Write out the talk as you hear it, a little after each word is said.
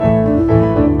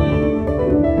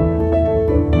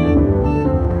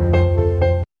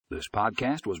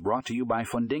podcast was brought to you by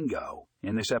Fundingo.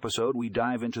 In this episode, we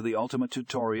dive into the ultimate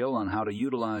tutorial on how to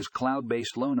utilize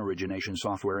cloud-based loan origination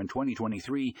software in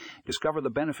 2023, discover the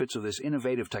benefits of this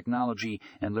innovative technology,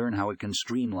 and learn how it can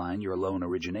streamline your loan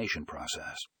origination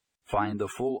process. Find the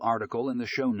full article in the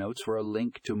show notes for a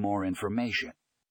link to more information.